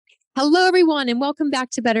Hello, everyone, and welcome back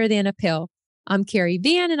to Better Than a Pill. I'm Carrie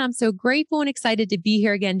Van, and I'm so grateful and excited to be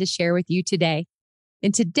here again to share with you today.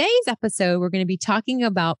 In today's episode, we're going to be talking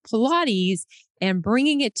about Pilates and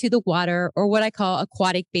bringing it to the water, or what I call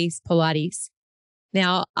aquatic-based Pilates.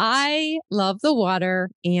 Now, I love the water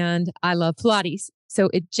and I love Pilates. So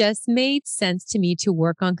it just made sense to me to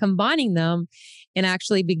work on combining them, and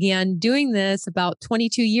actually began doing this about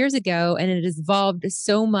 22 years ago, and it has evolved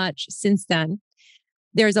so much since then.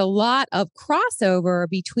 There's a lot of crossover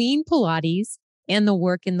between Pilates and the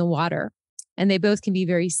work in the water, and they both can be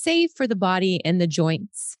very safe for the body and the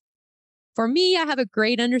joints. For me, I have a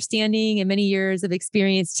great understanding and many years of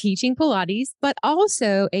experience teaching Pilates, but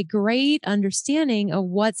also a great understanding of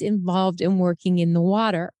what's involved in working in the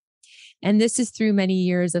water. And this is through many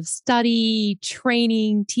years of study,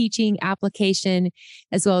 training, teaching, application,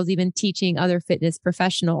 as well as even teaching other fitness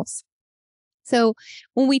professionals. So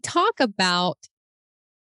when we talk about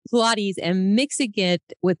Pilates and mixing it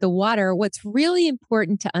with the water, what's really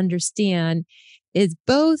important to understand is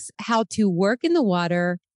both how to work in the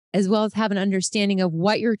water, as well as have an understanding of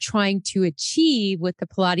what you're trying to achieve with the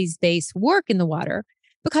Pilates-based work in the water,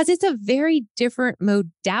 because it's a very different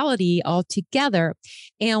modality altogether.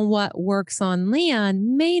 And what works on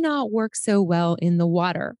land may not work so well in the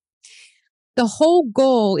water. The whole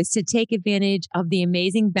goal is to take advantage of the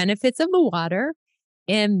amazing benefits of the water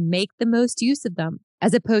and make the most use of them,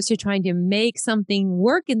 as opposed to trying to make something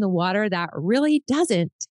work in the water that really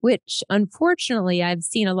doesn't, which unfortunately I've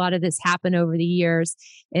seen a lot of this happen over the years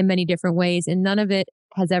in many different ways, and none of it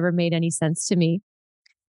has ever made any sense to me.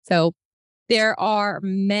 So there are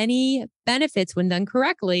many benefits when done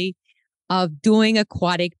correctly of doing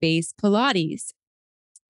aquatic-based Pilates.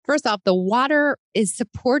 First off, the water is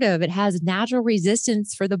supportive. It has natural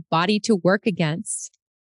resistance for the body to work against.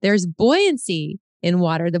 There's buoyancy in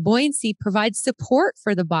water. The buoyancy provides support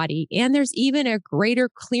for the body, and there's even a greater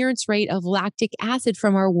clearance rate of lactic acid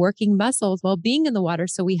from our working muscles while being in the water,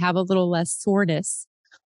 so we have a little less soreness.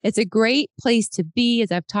 It's a great place to be,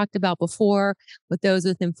 as I've talked about before, with those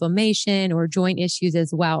with inflammation or joint issues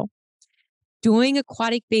as well. Doing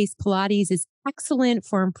aquatic-based Pilates is excellent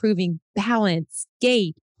for improving balance,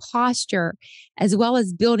 gait, posture, as well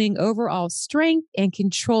as building overall strength and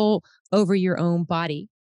control over your own body.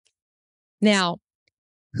 Now,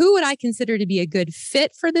 who would I consider to be a good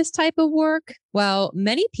fit for this type of work? Well,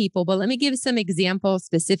 many people, but let me give some examples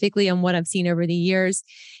specifically on what I've seen over the years.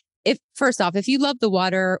 First off, if you love the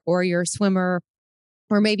water or you're a swimmer,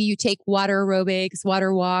 or maybe you take water aerobics,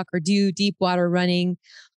 water walk, or do deep water running,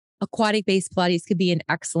 aquatic-based Pilates could be an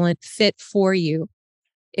excellent fit for you.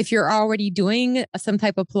 If you're already doing some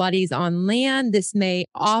type of Pilates on land, this may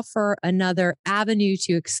offer another avenue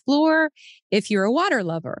to explore if you're a water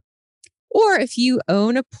lover. Or if you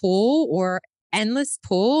own a pool or endless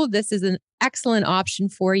pool, this is an excellent option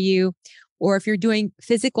for you. Or if you're doing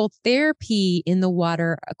physical therapy in the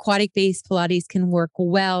water, aquatic-based Pilates can work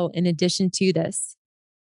well in addition to this.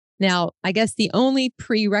 Now, I guess the only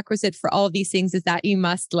prerequisite for all of these things is that you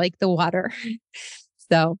must like the water.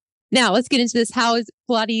 So now let's get into this. How is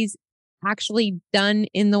Pilates actually done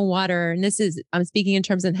in the water? And I'm speaking in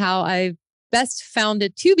terms of how I've best found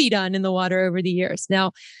it to be done in the water over the years.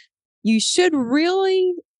 Now, you should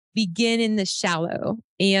really begin in the shallow.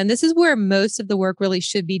 And this is where most of the work really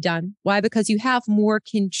should be done. Why? Because you have more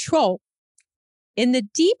control. In the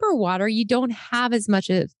deeper water, you don't have as much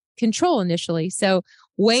of control initially. So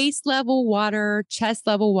waist level water, chest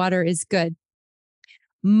level water is good.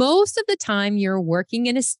 Most of the time, you're working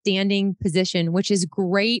in a standing position, which is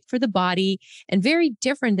great for the body and very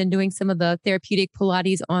different than doing some of the therapeutic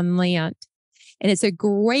Pilates on land. And it's a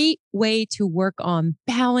great way to work on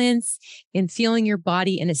balance and feeling your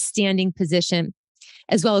body in a standing position,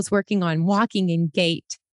 as well as working on walking and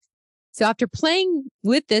gait. So after playing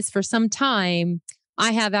with this for some time,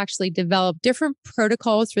 I have actually developed different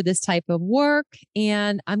protocols for this type of work,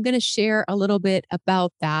 and I'm going to share a little bit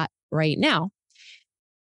about that right now.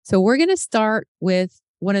 So we're going to start with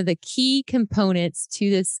one of the key components to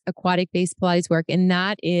this aquatic-based Pilates work, and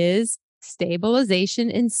that is stabilization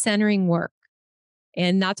and centering work.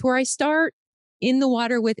 And that's where I start in the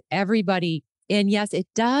water with everybody. And yes, it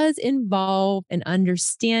does involve an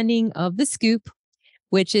understanding of the scoop,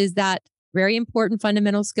 which is that very important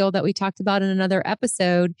fundamental skill that we talked about in another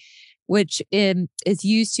episode, which is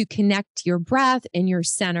used to connect your breath and your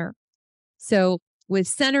center. So with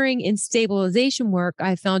centering and stabilization work,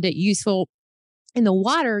 I found it useful in the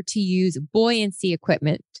water to use buoyancy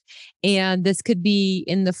equipment. And this could be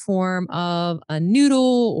in the form of a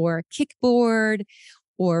noodle or a kickboard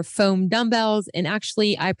or foam dumbbells. And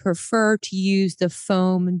actually, I prefer to use the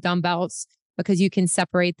foam dumbbells because you can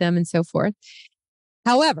separate them and so forth.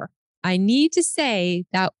 However, I need to say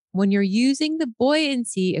that when you're using the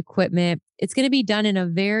buoyancy equipment, it's going to be done in a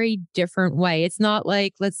very different way. It's not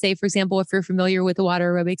like, let's say, for example, if you're familiar with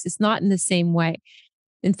water aerobics, it's not in the same way.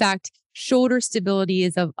 In fact, shoulder stability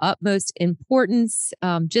is of utmost importance,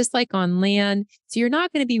 just like on land. So you're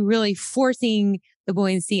not going to be really forcing the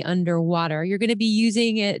buoyancy underwater. You're going to be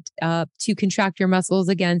using it to contract your muscles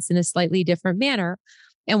against in a slightly different manner.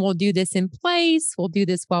 And we'll do this in place. We'll do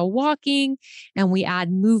this while walking, and we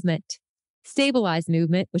add movement, stabilized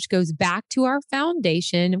movement, which goes back to our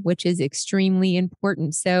foundation, which is extremely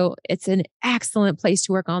important. So it's an excellent place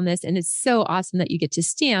to work on this. And it's so awesome that you get to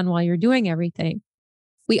stand while you're doing everything.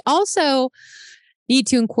 We also need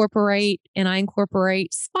to incorporate, and I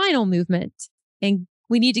incorporate spinal movement. And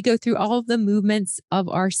we need to go through all of the movements of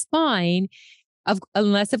our spine,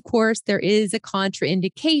 unless, of course, there is a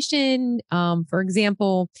contraindication. For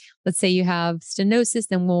example, let's say you have stenosis,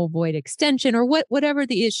 then we'll avoid extension or whatever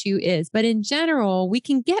the issue is. But in general, we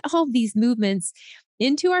can get all of these movements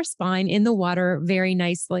into our spine in the water very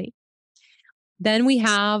nicely. Then we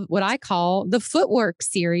have what I call the footwork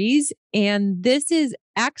series. And this is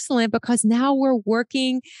excellent because now we're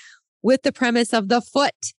working with the premise of the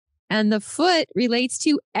foot. And the foot relates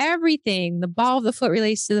to everything. The ball of the foot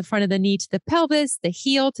relates to the front of the knee, to the pelvis, the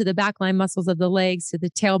heel, to the backline muscles of the legs, to the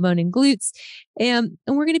tailbone and glutes. And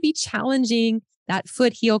we're going to be challenging that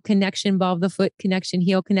foot heel connection, ball of the foot connection,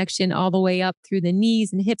 heel connection, all the way up through the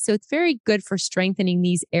knees and hips. So it's very good for strengthening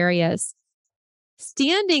these areas.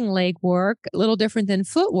 Standing leg work, a little different than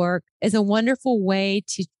footwork, is a wonderful way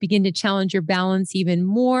to begin to challenge your balance even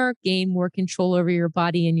more, gain more control over your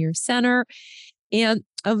body and your center. And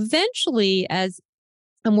eventually, as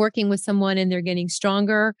I'm working with someone and they're getting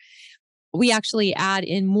stronger, we actually add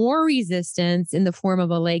in more resistance in the form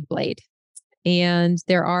of a leg blade. And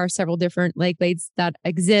there are several different leg blades that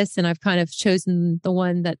exist. And I've kind of chosen the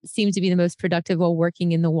one that seems to be the most productive while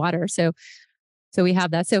working in the water. So we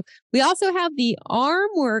have that. So we also have the arm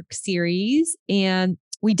work series, and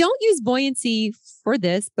we don't use buoyancy for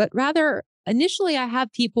this, but rather initially I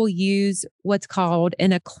have people use what's called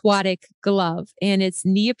an aquatic glove, and it's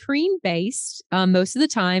neoprene based. Most of the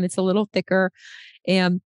time it's a little thicker,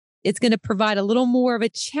 and it's going to provide a little more of a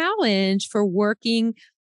challenge for working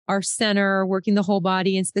our center, working the whole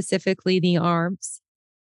body, and specifically the arms.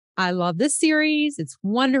 I love this series. It's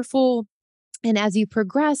wonderful. And as you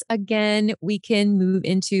progress, again, we can move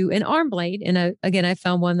into an arm blade. And again, I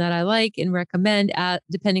found one that I like and recommend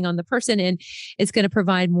depending on the person, and it's going to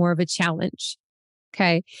provide more of a challenge.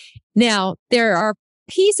 Okay. Now, there are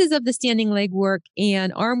pieces of the standing leg work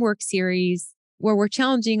and arm work series where we're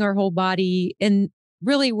challenging our whole body, and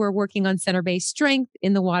really we're working on center-based strength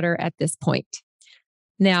in the water at this point.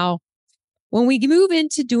 Now, when we move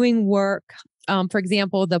into doing work, for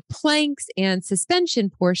example, the planks and suspension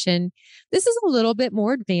portion, this is a little bit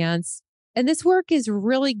more advanced. And this work is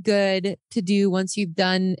really good to do once you've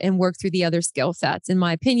done and worked through the other skill sets, in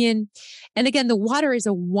my opinion. And again, the water is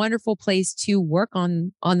a wonderful place to work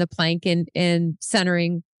on the plank and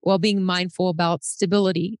centering while being mindful about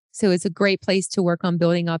stability. So it's a great place to work on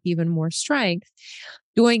building up even more strength.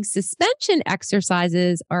 Doing suspension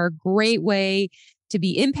exercises are a great way to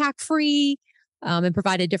be impact-free, and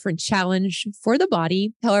provide a different challenge for the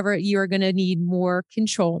body. However, you're going to need more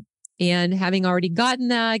control. And having already gotten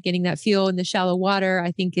that, getting that feel in the shallow water,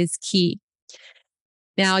 I think is key.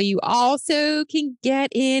 Now, you also can get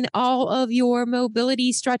in all of your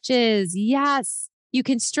mobility stretches. Yes, you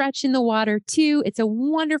can stretch in the water too. It's a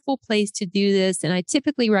wonderful place to do this. And I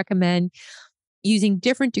typically recommend using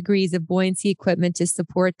different degrees of buoyancy equipment to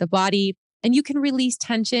support the body. And you can release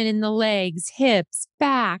tension in the legs, hips,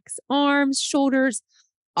 backs, arms, shoulders,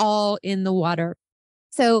 all in the water.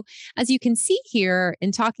 So as you can see here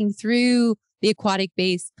in talking through the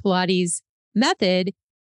aquatic-based Pilates method,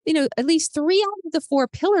 at least 3 out of the 4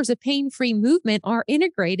 pillars of pain-free movement are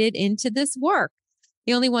integrated into this work.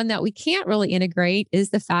 The only one that we can't really integrate is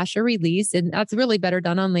the fascia release. And that's really better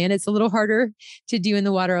done on land. It's a little harder to do in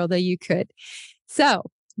the water, although you could. So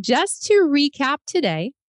just to recap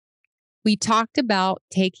today, we talked about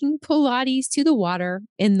taking Pilates to the water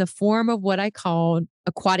in the form of what I call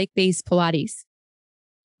aquatic-based Pilates.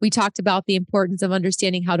 We talked about the importance of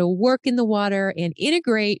understanding how to work in the water and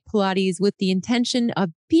integrate Pilates with the intention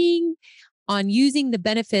of using the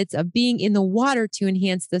benefits of being in the water to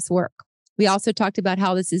enhance this work. We also talked about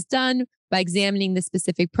how this is done by examining the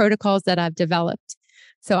specific protocols that I've developed.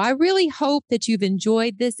 So I really hope that you've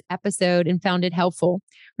enjoyed this episode and found it helpful.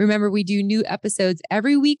 Remember, we do new episodes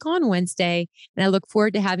every week on Wednesday, and I look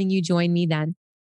forward to having you join me then.